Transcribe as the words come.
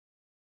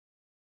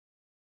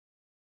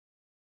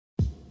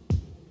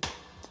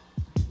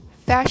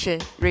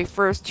Fashion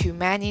refers to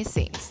many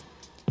things,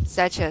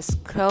 such as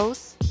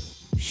clothes,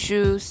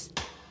 shoes,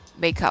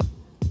 makeup.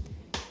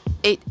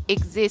 It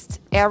exists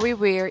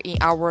everywhere in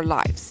our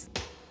lives.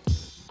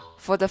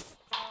 For the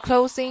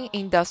clothing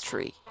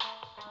industry,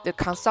 the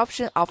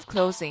consumption of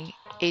clothing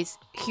is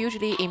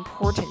hugely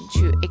important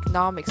to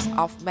economics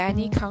of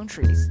many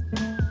countries.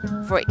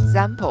 For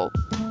example,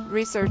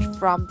 research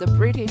from the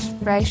British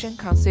Fashion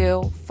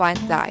Council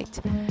finds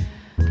that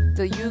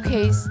the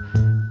UK's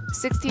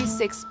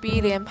 £66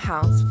 billion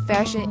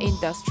fashion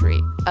industry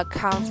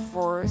accounts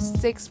for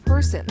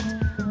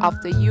 6%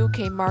 of the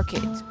UK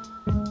market.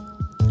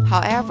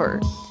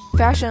 However,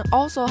 fashion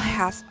also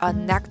has a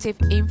negative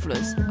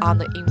influence on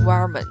the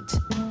environment.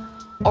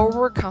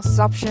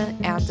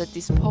 Overconsumption and the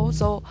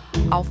disposal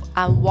of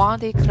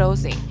unwanted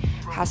clothing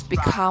has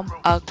become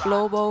a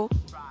global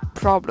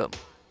problem.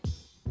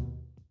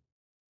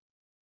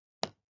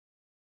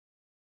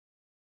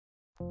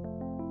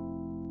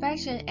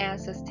 Fashion and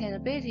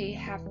sustainability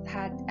have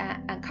had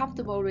an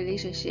uncomfortable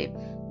relationship.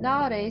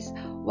 Nowadays,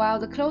 while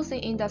the clothing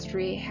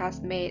industry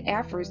has made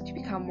efforts to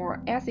become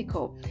more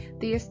ethical,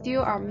 there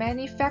still are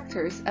many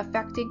factors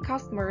affecting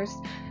customers'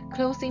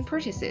 clothing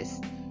purchases.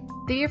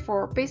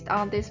 Therefore, based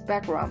on this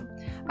background,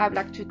 I'd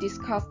like to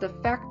discuss the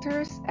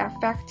factors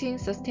affecting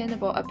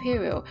sustainable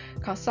apparel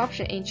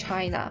consumption in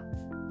China.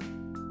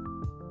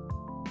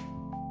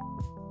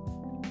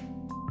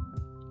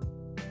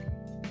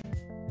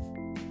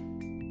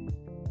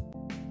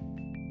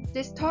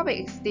 This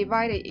topic is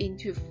divided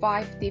into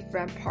 5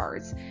 different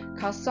parts: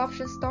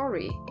 consumption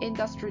story,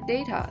 industry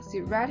data,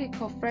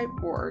 theoretical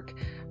framework,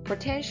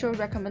 potential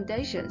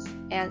recommendations,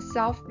 and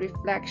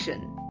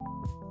self-reflection.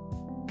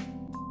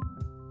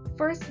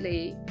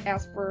 Firstly,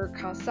 as for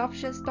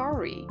consumption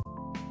story,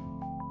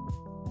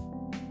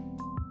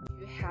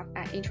 you have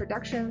an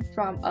introduction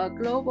from a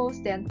global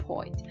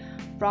standpoint.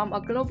 From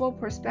a global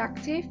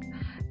perspective,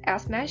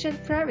 as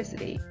mentioned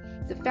previously,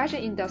 the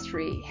fashion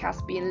industry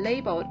has been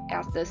labeled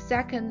as the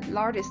second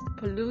largest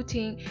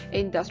polluting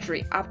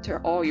industry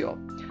after oil.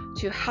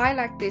 To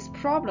highlight this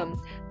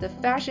problem, the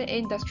fashion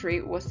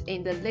industry was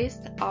in the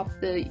list of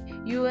the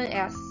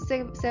UN's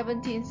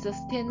 17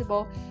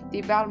 Sustainable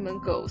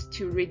Development Goals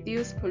to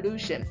reduce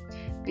pollution.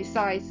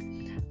 Besides,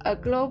 a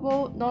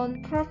global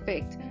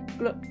non-profit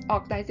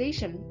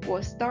organization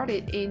was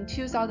started in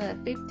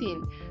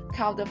 2015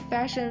 called the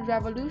Fashion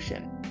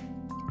Revolution.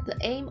 The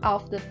aim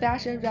of the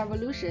fashion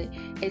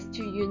revolution is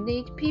to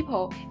unite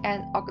people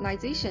and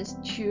organizations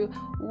to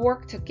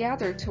work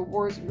together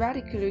towards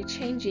radically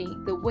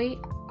changing the way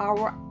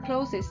our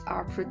clothes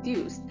are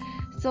produced,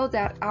 so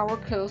that our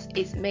clothes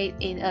is made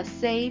in a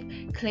safe,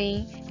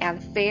 clean,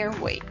 and fair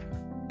way.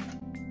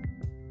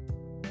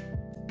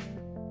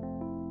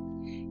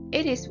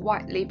 It is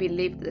widely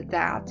believed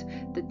that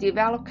the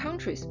developed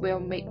countries will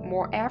make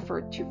more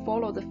effort to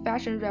follow the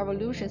fashion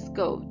revolution's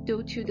goal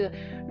due to the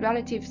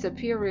relative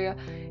superior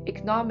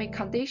economic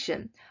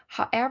condition.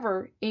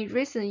 However, in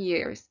recent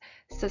years,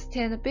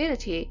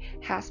 sustainability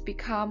has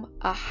become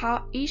a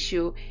hot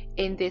issue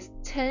in these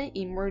 10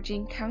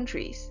 emerging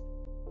countries.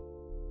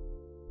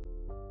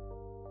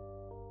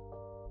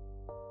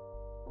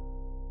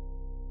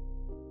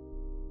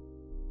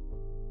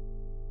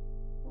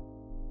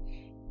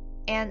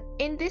 And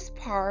in this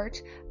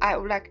part, I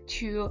would like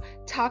to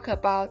talk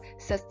about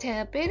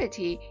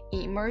sustainability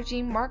in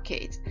emerging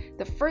markets.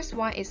 The first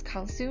one is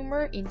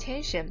consumer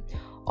intention.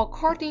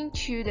 According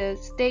to the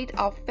State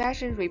of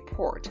Fashion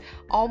report,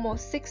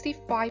 almost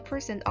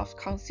 65% of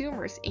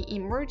consumers in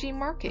emerging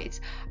markets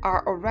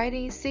are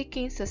already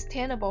seeking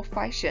sustainable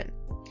fashion.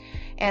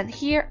 And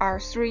here are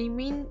 3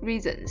 main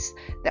reasons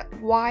that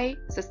why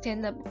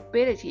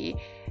sustainability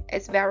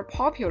is very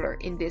popular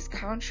in these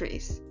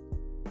countries.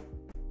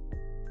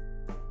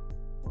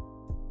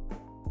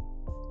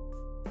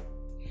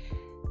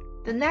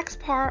 The next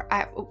part,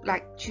 I would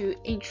like to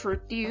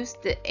introduce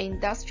the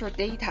industrial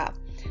data.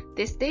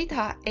 This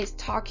data is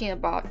talking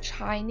about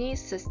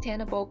Chinese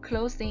sustainable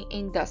clothing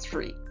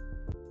industry.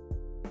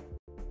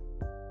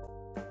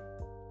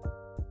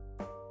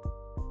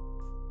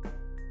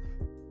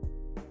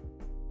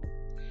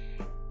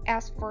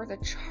 As for the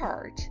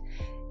chart,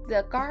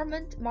 the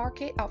garment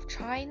market of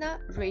China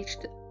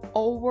reached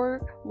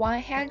over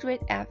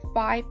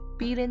 $105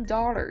 billion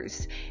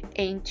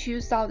in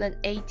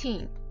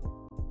 2018.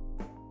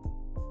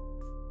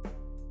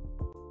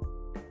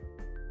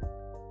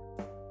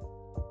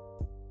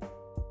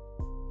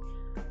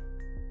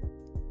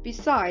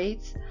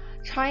 Besides,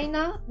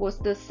 China was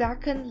the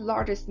second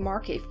largest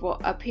market for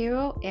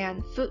apparel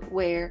and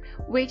footwear,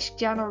 which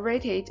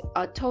generated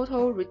a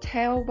total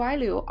retail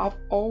value of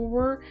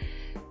over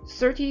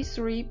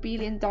 $33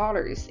 billion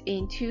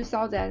in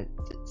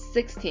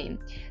 2016.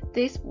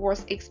 This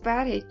was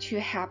expected to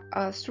have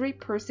a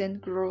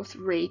 3% growth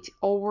rate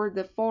over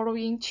the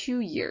following 2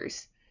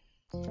 years.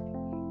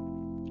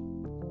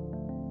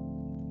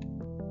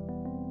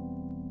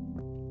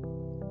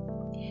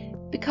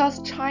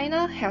 Because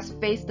China has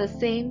faced the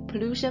same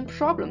pollution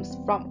problems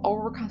from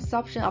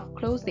overconsumption of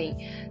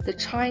clothing, the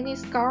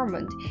Chinese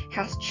government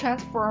has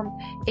transformed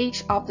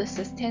each of the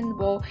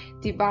Sustainable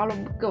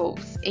Development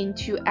Goals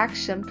into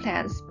action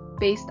plans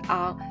based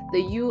on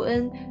the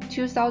UN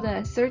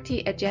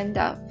 2030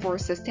 Agenda for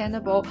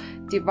Sustainable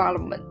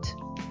Development.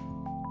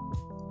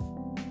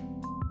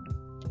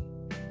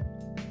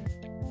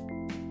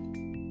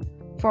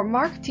 For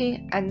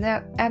marketing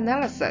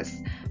analysis,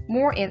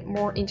 more and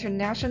more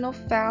international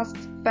fast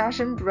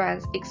fashion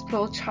brands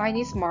explore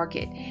Chinese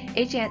market.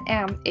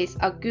 H&M is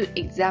a good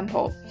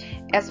example.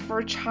 As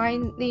for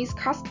Chinese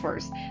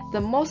customers, the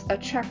most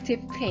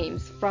attractive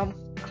claims from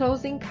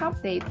clothing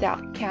companies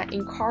that can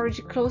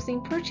encourage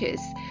clothing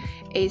purchase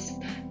is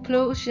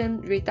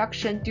pollution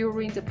reduction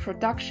during the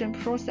production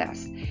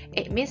process.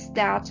 It means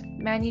that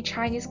many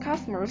Chinese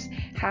customers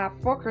have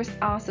focused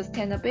on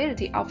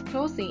sustainability of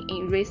clothing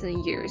in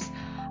recent years.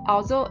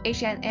 Although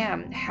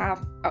H&M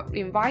have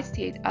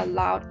invested a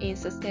lot in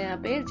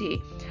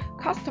sustainability,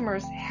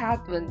 customers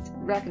haven't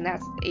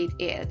recognized it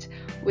yet,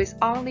 with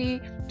only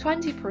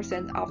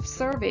 20% of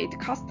surveyed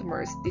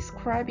customers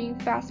describing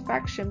fast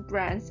fashion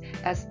brands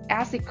as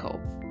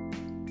ethical.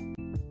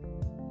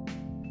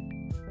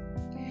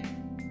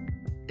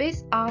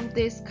 Based on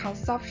this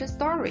consumption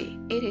story,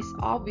 it is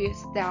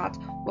obvious that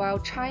while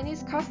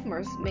Chinese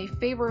customers may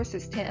favor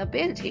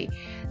sustainability,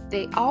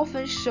 they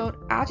often showed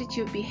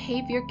attitude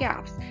behavior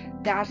gaps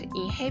that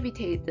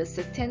inhibited the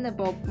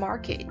sustainable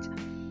market.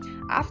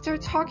 After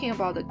talking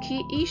about the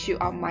key issue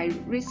of my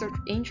research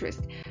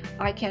interest,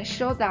 I can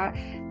show that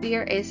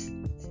there is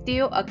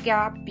still a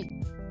gap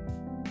between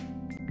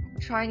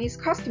Chinese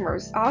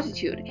customers'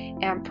 attitude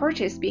and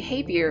purchase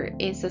behavior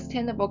in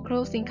sustainable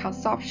clothing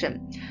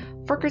consumption.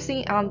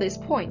 Focusing on this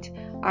point,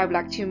 I would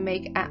like to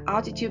make an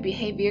attitude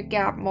behavior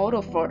gap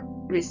model for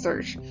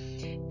research.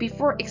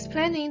 Before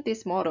explaining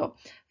this model,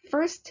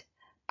 first,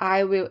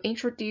 I will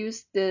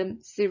introduce the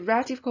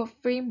theoretical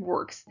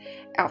frameworks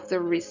of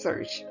the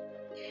research.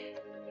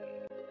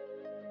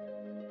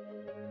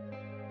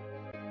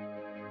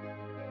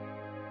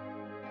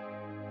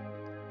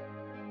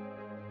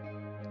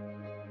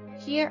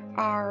 Here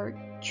are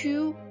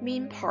two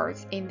main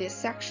parts in this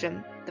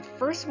section. The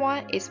first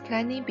one is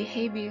planning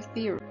behavior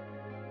theory.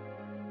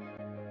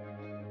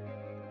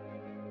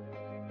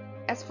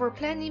 As for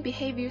planning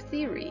behavior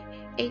theory,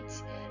 it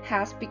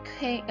has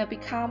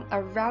become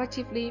a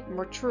relatively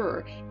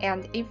mature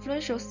and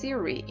influential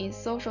theory in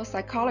social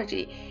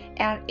psychology,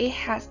 and it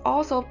has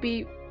also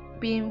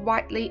been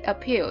widely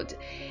appealed.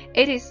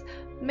 It is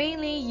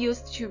mainly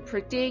used to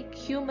predict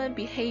human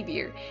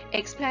behavior,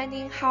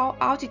 explaining how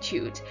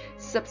attitude,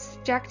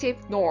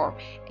 subjective norm,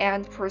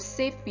 and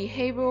perceived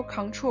behavioral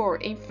control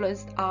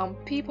influence on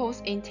people's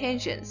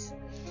intentions.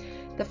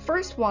 The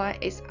first one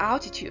is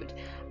altitude.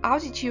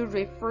 Altitude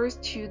refers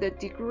to the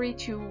degree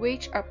to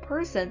which a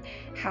person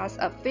has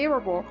a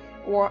favorable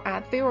or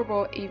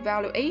unfavorable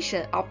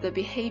evaluation of the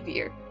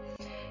behavior.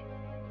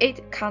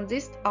 It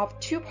consists of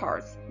two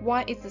parts.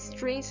 One is the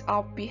strength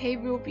of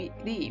behavioral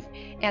belief,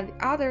 and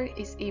the other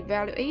is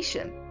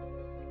evaluation.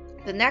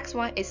 The next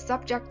one is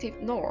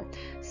subjective norm.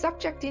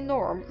 Subjective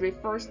norm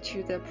refers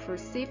to the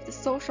perceived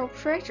social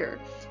pressure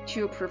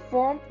to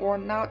perform or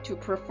not to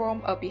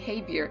perform a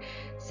behavior,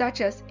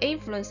 such as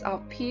influence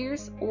of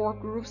peers or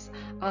groups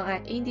on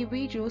an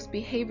individual's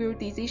behavioral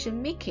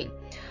decision-making.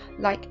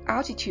 Like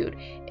altitude,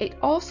 it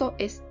also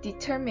is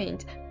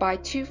determined by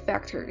two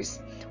factors.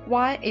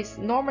 One is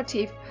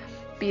normative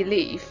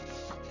belief,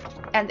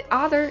 and the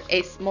other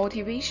is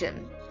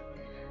motivation.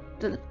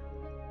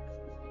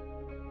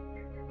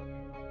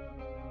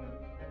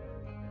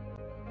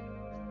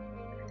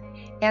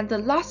 And the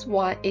last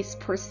one is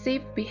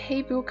perceived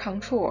behavioral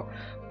control.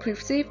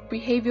 Perceived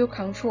behavioral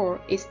control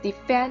is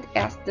defined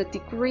as the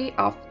degree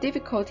of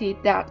difficulty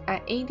that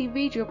an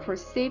individual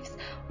perceives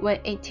when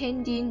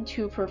intending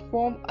to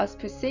perform a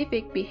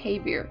specific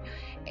behavior.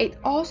 It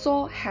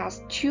also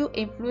has two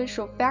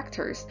influential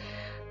factors: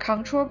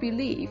 control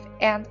belief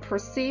and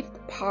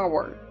perceived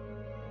power.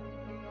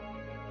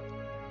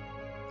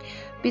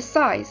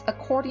 Besides,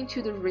 according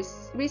to the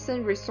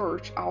recent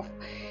research of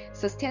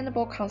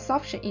sustainable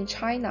consumption in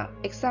China,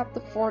 except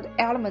for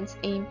the elements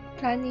in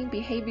planning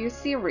behavior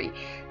theory,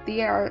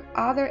 there are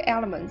other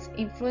elements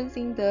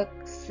influencing the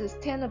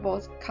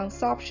sustainable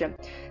consumption,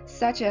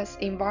 such as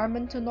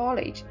environmental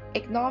knowledge,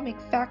 economic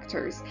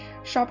factors,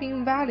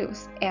 shopping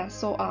values, and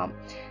so on.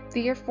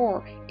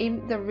 Therefore,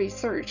 in the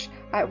research,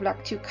 I would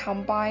like to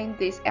combine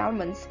these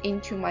elements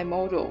into my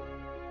model.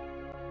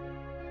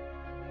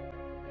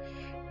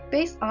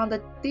 Based on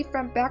the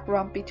different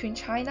background between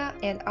China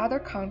and other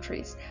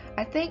countries,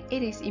 I think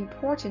it is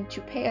important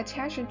to pay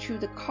attention to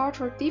the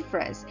cultural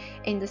difference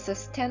in the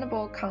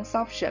sustainable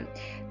consumption.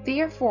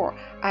 Therefore,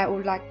 I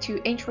would like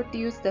to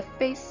introduce the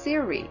phase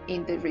theory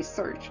in the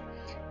research.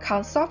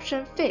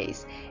 Consumption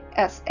phase,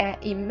 as an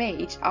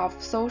image of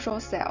social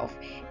self,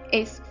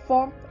 is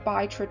formed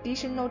by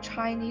traditional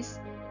Chinese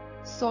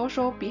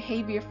social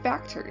behavior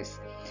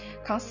factors.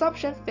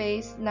 consumption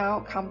phase now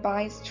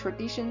combines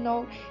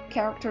traditional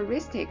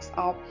characteristics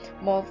of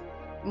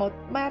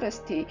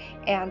modesty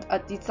and a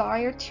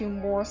desire to be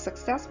more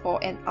successful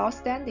and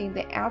outstanding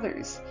than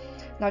others.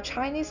 Now,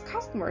 Chinese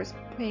customers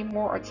pay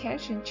more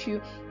attention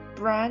to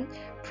brand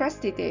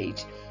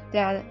prestige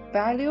than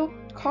value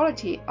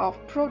quality of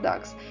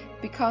products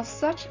because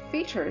such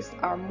features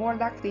are more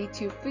likely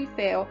to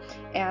fulfill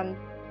and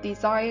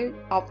desire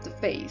of the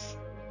face.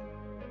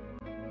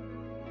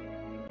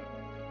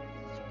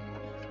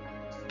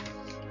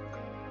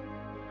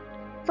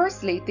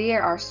 Firstly,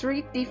 there are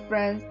three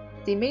different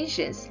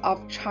dimensions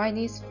of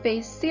Chinese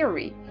face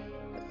theory.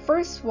 The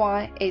first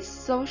one is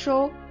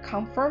social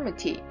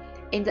conformity.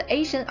 In the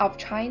Asian of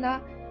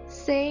China,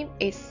 same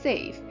is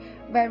safe.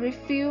 Very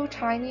few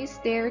Chinese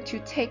dare to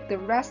take the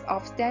risk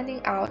of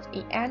standing out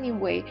in any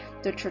way.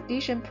 The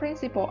traditional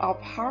principle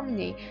of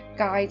harmony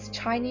guides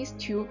Chinese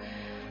to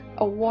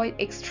avoid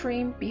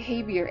extreme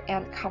behavior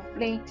and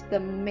conflict to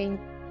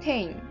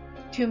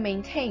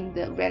maintain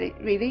the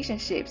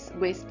relationships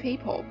with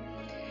people.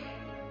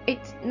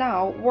 It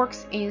now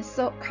works in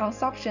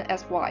consumption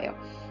as well.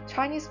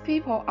 Chinese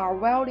people are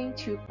willing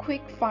to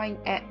quick find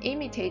and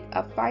imitate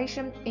a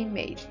fashion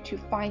image to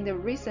find the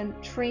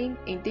recent trend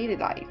in daily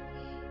life.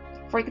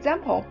 For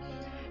example,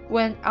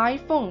 when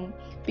iPhone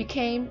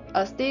became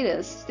a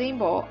status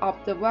symbol of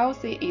the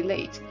wealthy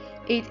elite,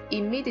 it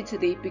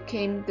immediately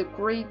became the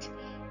great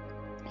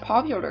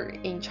popular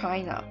in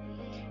China.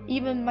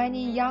 Even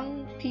many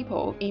young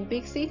people in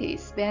big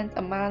cities spend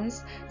a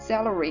month's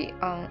salary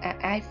on an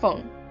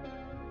iPhone.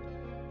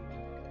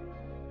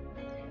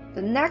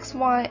 The next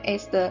one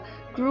is the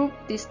group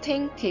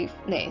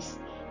distinctiveness.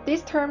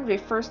 This term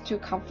refers to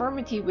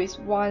conformity with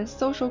one's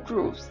social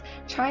groups.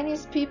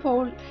 Chinese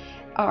people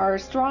are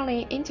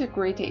strongly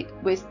integrated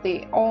with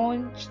their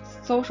own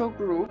social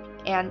group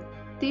and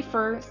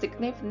differ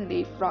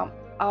significantly from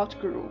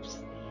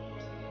outgroups.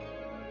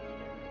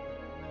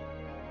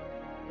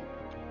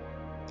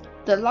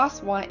 The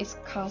last one is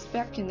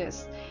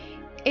conspicuousness.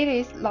 It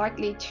is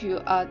likely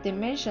to a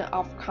dimension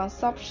of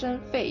consumption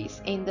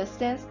phase in the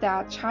sense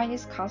that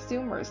Chinese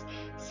consumers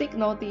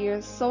signal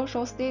their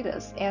social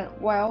status and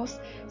wealth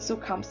through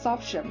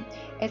consumption,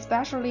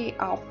 especially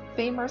of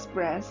famous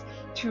brands,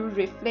 to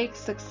reflect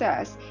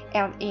success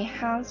and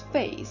enhance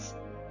face.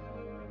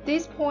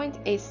 This point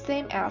is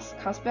same as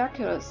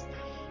conspicuous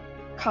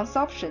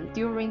consumption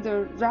during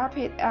the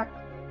rapid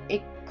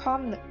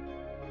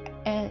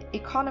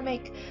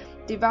economic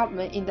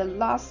development in the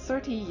last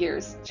 30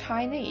 years.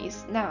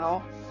 Chinese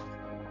now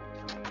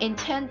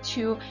intend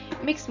to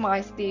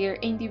maximize their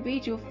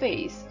individual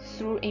face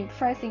through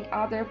impressing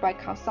others by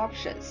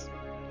consumptions.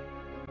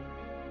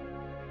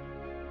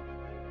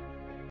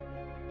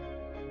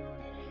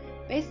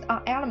 Based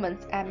on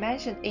elements I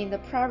mentioned in the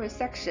previous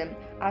section,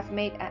 I've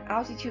made an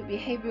altitude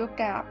behavioral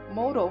gap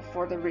model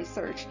for the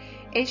research.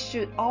 It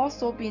should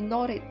also be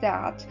noted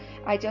that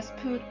I just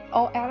put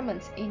all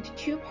elements into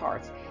two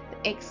parts,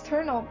 the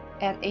external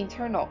and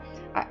internal.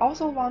 I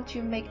also want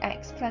to make an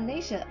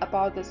explanation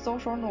about the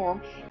social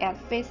norm and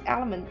face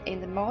element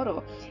in the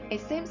model.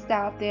 It seems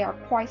that they are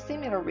quite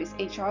similar with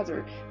each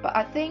other, but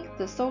I think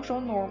the social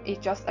norm is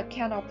just a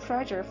kind of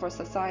pressure for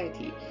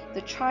society.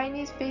 The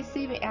Chinese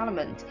face-saving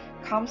element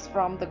comes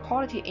from the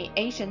quality in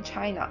Asian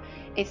China.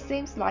 It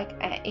seems like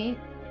an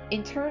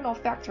internal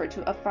factor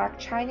to affect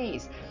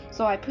Chinese,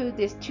 so I put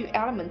these two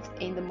elements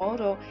in the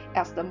model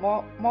as the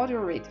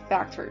moderate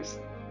factors.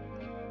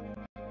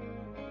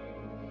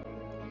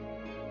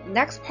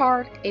 Next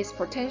part is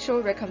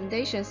potential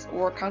recommendations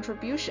or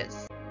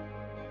contributions.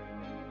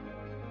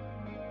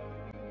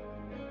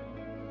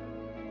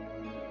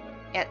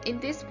 And in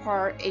this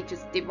part, it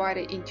is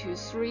divided into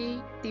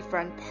three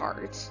different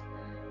parts.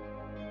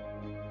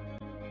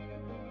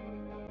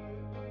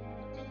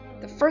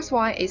 The first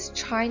one is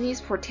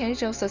Chinese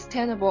potential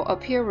sustainable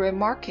apparel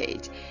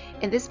market.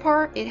 In this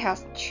part, it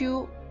has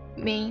two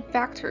main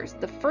factors.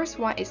 The first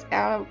one is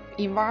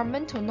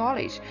environmental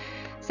knowledge.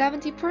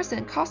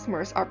 70%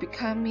 customers are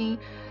becoming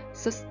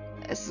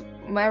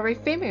very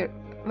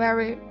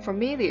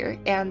familiar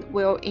and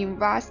will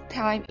invest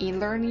time in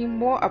learning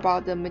more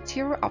about the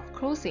material of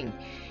clothing.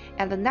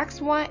 And the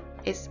next one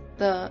is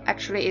the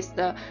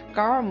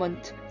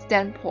government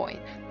standpoint.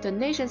 The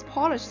nation's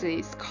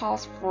policies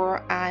calls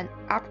for an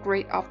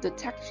upgrade of the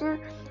textile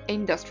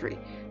industry.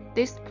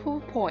 These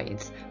 2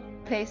 points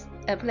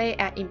play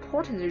an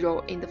important role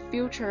in the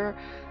future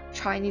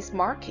Chinese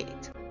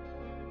market.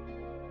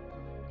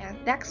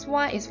 And next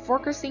one is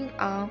focusing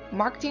on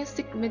marketing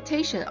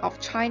segmentation of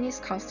Chinese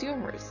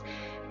consumers.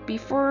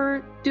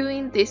 Before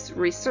doing this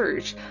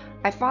research,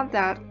 I found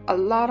that a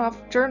lot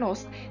of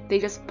journals, they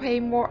just pay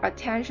more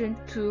attention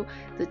to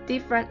the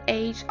different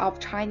age of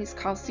Chinese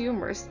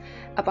consumers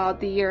about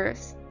their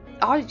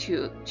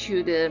attitude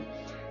to the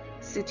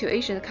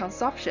situation of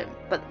consumption.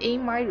 But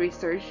in my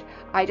research,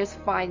 I just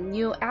find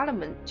new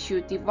elements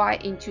to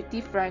divide into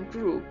different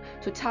groups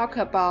to talk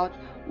about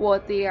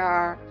what they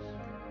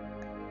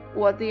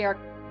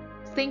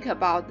think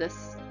about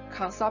this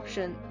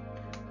consumption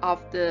of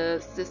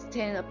the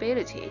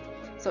sustainability.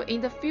 So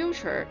in the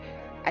future,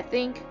 I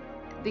think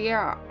there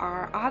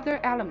are other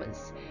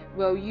elements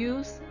we'll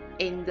use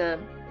in the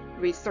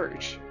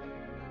research.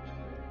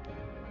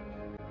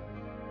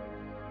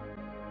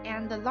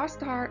 And the last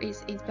part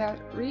is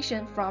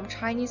inspiration from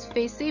Chinese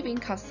face saving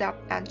concept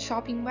and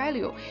shopping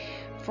value.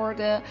 For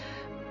the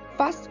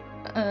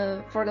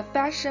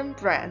fashion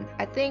brand,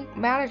 I think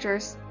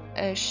managers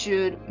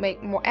should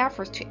make more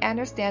efforts to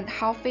understand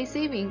how face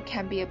saving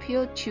can be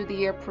appealed to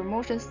their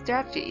promotion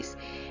strategies,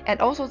 and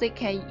also they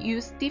can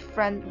use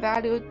different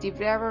value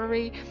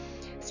delivery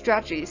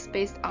strategies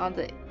based on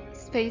the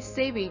face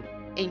saving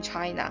in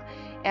China.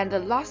 And the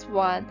last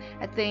one,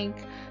 I think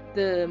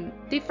the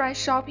different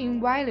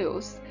shopping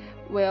values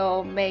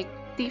will make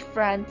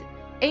different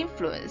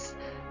influence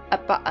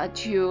about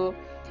to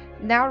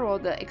narrow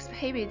the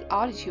exhibit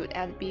attitude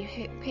and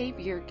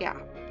behavior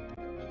gap.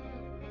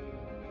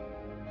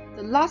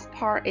 The last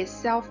part is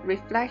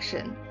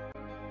self-reflection.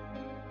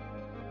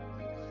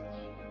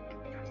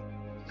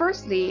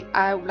 Firstly,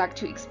 I would like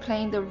to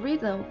explain the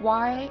reason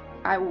why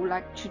I would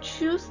like to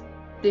choose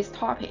this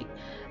topic.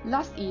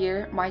 Last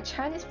year, my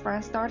Chinese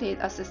friend started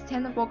a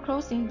sustainable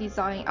clothing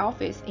design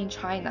office in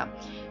China.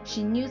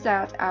 She knew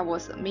that I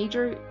was a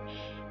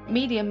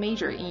media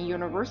major in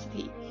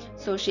university,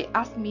 so she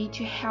asked me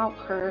to help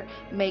her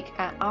make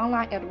an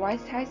online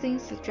advertising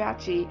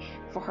strategy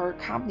for her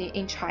company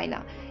in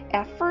China.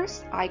 At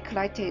first, I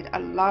collected a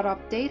lot of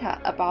data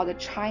about the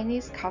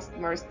Chinese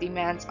customers'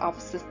 demands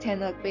of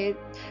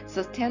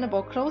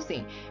sustainable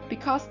clothing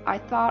because I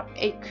thought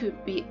it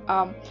could be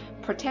a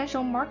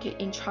potential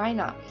market in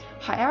China.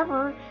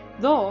 However,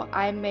 though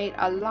I made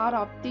a lot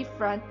of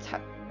different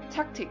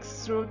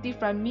tactics through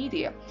different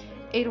media,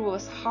 it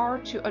was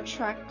hard to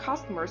attract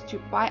customers to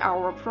buy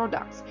our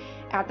products.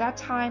 At that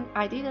time,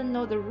 I didn't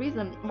know the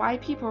reason why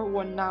people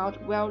were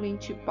not willing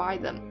to buy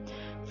them.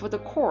 For the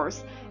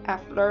course,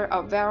 I've learned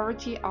a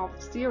variety of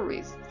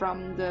theories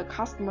from the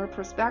customer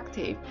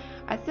perspective.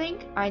 I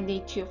think I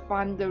need to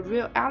find the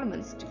real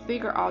elements to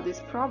figure out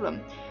this problem,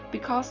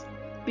 because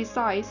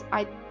besides,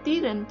 I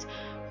didn't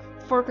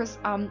focus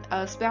on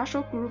a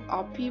special group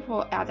of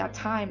people at that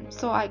time,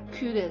 so I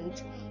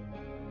couldn't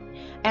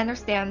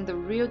understand the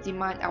real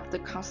demand of the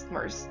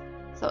customers.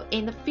 So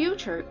in the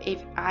future,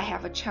 if I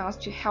have a chance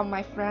to help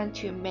my friend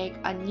to make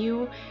a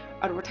new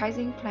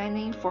advertising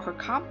planning for her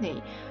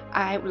company,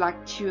 I would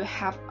like to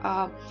have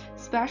a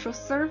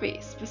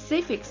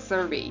specific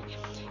survey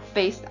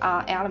based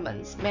on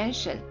elements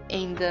mentioned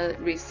in the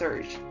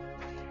research.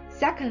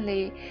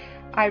 Secondly,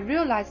 I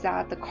realized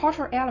that the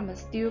cultural element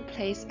still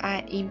plays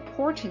an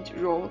important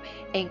role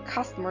in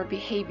customer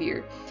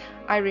behavior.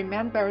 I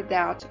remember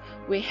that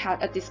we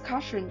had a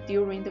discussion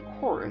during the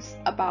course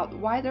about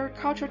whether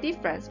cultural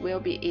difference will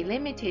be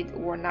eliminated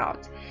or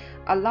not.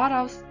 A lot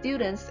of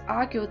students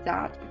argued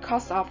that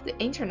because of the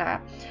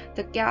internet,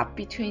 the gap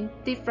between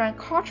different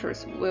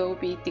cultures will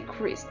be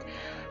decreased.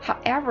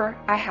 However,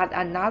 I had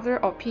another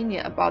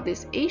opinion about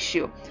this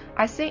issue.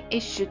 I think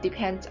it should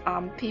depend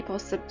on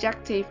people's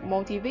subjective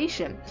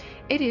motivation.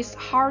 It is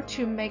hard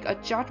to make a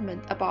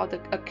judgment about the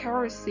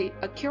accuracy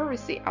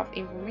of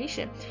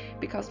information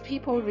because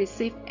people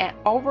receive an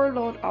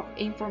overload of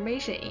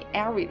information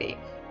every day.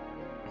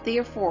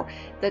 Therefore,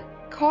 the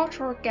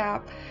cultural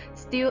gap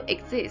still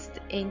exists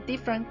in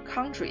different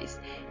countries.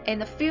 In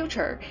the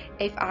future,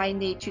 if I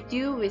need to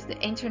deal with the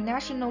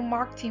international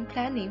marketing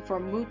planning for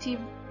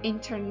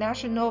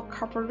multi-international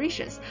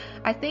corporations,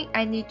 I think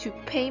I need to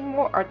pay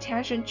more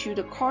attention to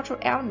the cultural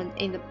element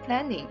in the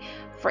planning.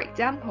 For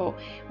example,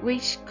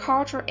 which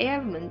cultural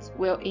elements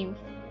will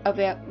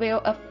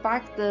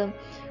affect the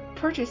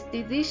purchase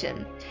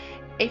decision.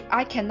 If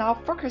I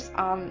cannot focus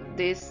on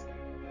these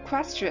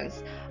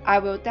questions, I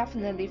will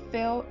definitely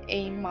fail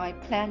in my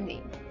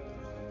planning.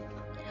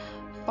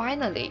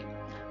 Finally,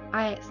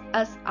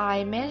 as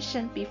I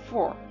mentioned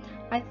before,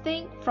 I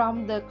think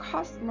from the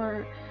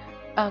consumer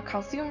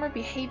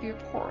behavior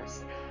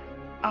course,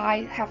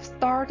 I have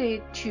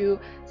started to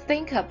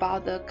think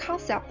about the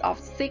concept of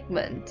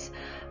segments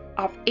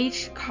of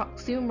each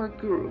consumer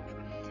group.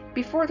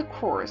 Before the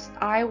course,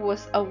 I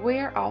was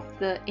aware of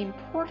the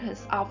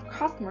importance of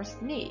customers'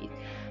 needs,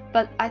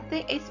 but I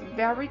think it's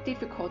very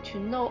difficult to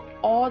know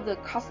all the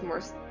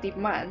customers'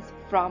 demands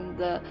from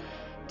the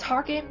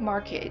target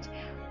market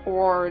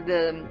or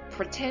the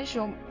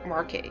potential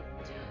market.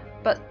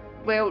 But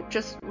while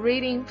just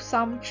reading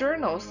some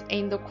journals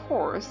in the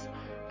course,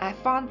 I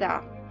found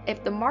that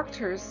if the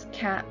marketers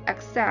can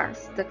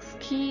access the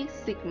key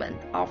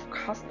segment of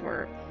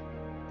customer,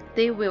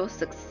 they will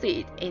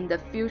succeed in the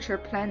future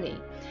planning.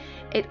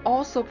 It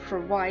also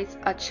provides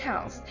a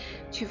chance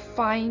to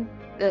find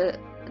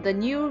the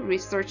new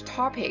research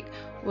topic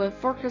when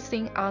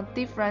focusing on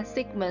different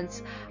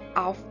segments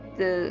of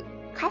the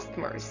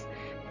customers.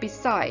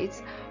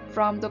 Besides,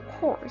 from the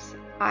course,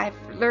 I've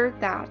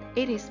learned that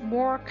it is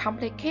more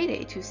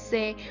complicated to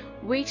say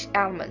which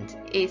element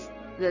is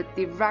the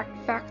direct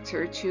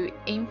factor to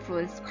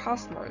influence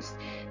customers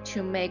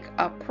to make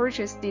a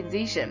purchase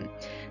decision.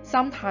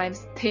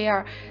 Sometimes there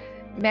are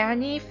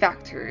many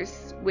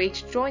factors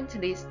which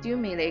jointly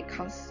stimulate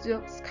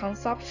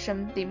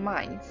consumption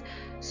demands.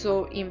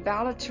 So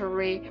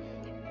involuntary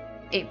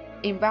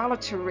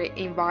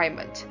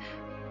environment.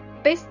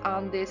 Based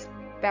on this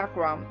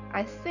background,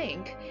 I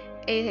think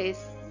it is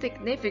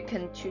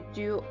significant to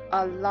do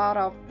a lot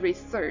of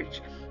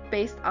research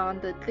based on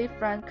the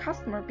different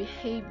customer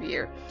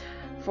behavior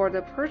for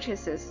the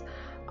purchases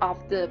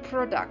of the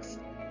products.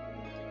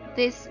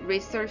 This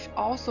research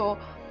also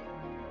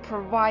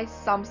provides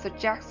some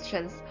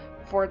suggestions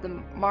for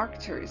the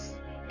marketers,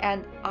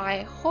 and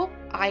I hope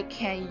I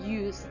can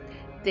use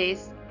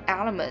these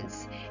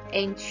elements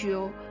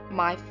into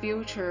my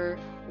future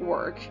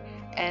work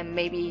and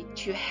maybe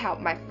to help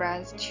my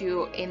friends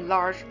to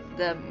enlarge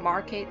the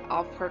market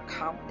of her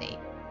company.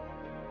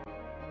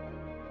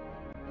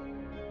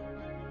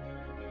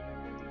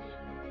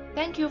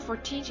 Thank you for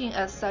teaching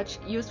us such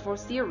useful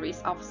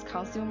theories of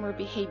consumer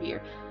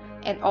behavior,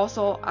 and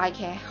also I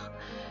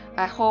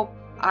hope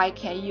I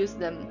can use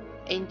them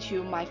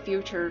into my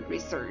future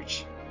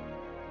research.